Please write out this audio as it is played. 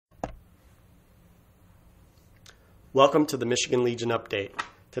Welcome to the Michigan Legion Update.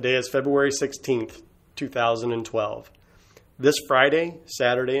 Today is February 16th, 2012. This Friday,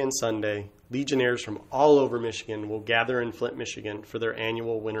 Saturday, and Sunday, Legionnaires from all over Michigan will gather in Flint, Michigan for their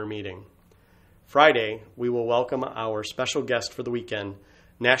annual winter meeting. Friday, we will welcome our special guest for the weekend,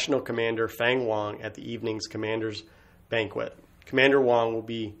 National Commander Fang Wong, at the evening's Commander's Banquet. Commander Wong will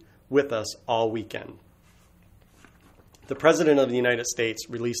be with us all weekend. The President of the United States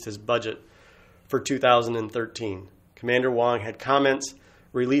released his budget for 2013. Commander Wong had comments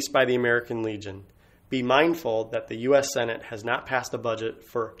released by the American Legion. Be mindful that the U.S. Senate has not passed a budget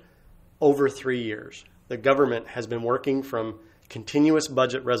for over 3 years. The government has been working from continuous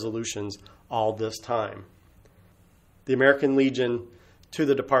budget resolutions all this time. The American Legion to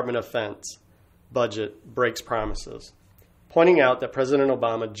the Department of Defense budget breaks promises, pointing out that President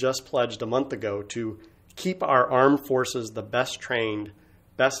Obama just pledged a month ago to keep our armed forces the best trained,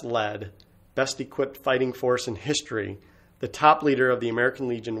 best led, best equipped fighting force in history. The top leader of the American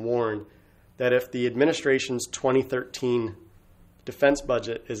Legion warned that if the administration's 2013 defense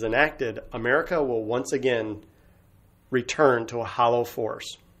budget is enacted, America will once again return to a hollow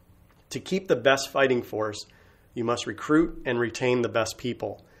force. To keep the best fighting force, you must recruit and retain the best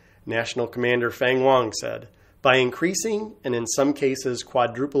people, National Commander Fang Wong said. By increasing and in some cases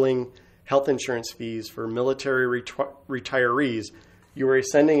quadrupling health insurance fees for military retirees, you are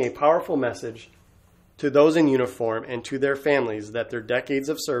sending a powerful message to those in uniform and to their families that their decades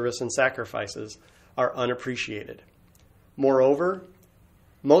of service and sacrifices are unappreciated. Moreover,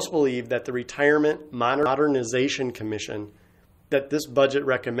 most believe that the Retirement Modernization Commission that this budget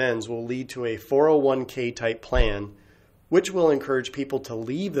recommends will lead to a 401k type plan, which will encourage people to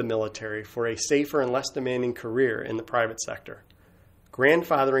leave the military for a safer and less demanding career in the private sector.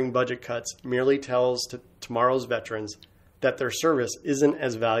 Grandfathering budget cuts merely tells tomorrow's veterans that their service isn't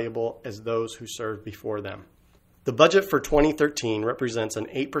as valuable as those who served before them. The budget for 2013 represents an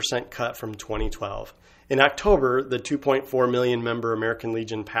 8% cut from 2012. In October, the 2.4 million member American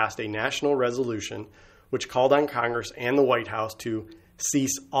Legion passed a national resolution which called on Congress and the White House to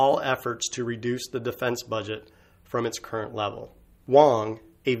cease all efforts to reduce the defense budget from its current level. Wong,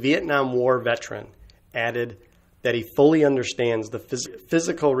 a Vietnam War veteran, added that he fully understands the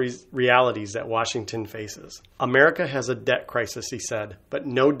physical realities that Washington faces. America has a debt crisis, he said, but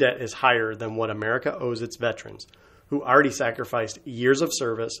no debt is higher than what America owes its veterans, who already sacrificed years of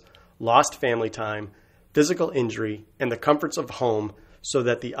service, lost family time, physical injury, and the comforts of home so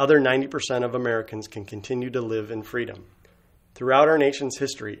that the other 90% of Americans can continue to live in freedom. Throughout our nation's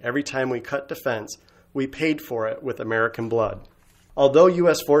history, every time we cut defense, we paid for it with American blood. Although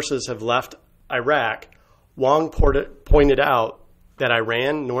U.S. forces have left Iraq, Wong pointed out that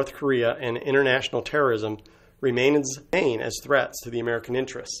Iran, North Korea, and international terrorism remain as threats to the American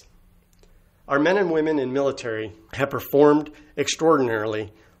interests. Our men and women in military have performed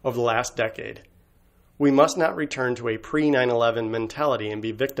extraordinarily over the last decade. We must not return to a pre-9/11 mentality and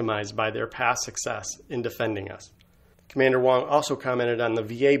be victimized by their past success in defending us. Commander Wong also commented on the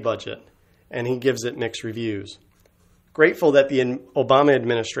VA budget, and he gives it mixed reviews. Grateful that the Obama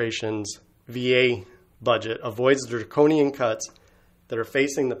administration's VA budget avoids the draconian cuts that are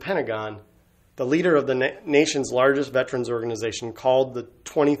facing the Pentagon, the leader of the nation's largest veterans organization called the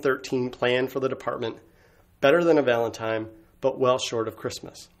 2013 plan for the department better than a Valentine, but well short of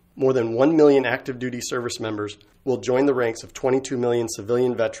Christmas. More than 1 million active duty service members will join the ranks of 22 million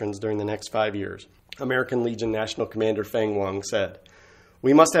civilian veterans during the next 5 years, American Legion National Commander Fang Wong said.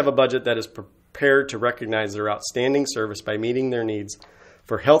 We must have a budget that is prepared to recognize their outstanding service by meeting their needs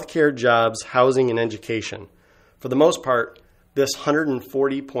for healthcare, jobs, housing, and education. For the most part, this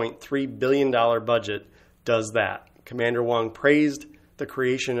 $140.3 billion budget does that. Commander Wong praised the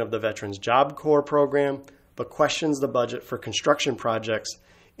creation of the Veterans Job Corps program, but questions the budget for construction projects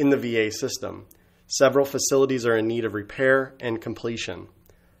in the VA system. Several facilities are in need of repair and completion.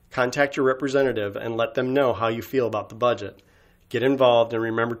 Contact your representative and let them know how you feel about the budget. Get involved and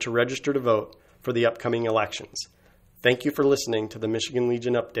remember to register to vote for the upcoming elections. Thank you for listening to the Michigan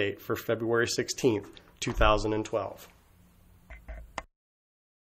Legion Update for February 16th, 2012.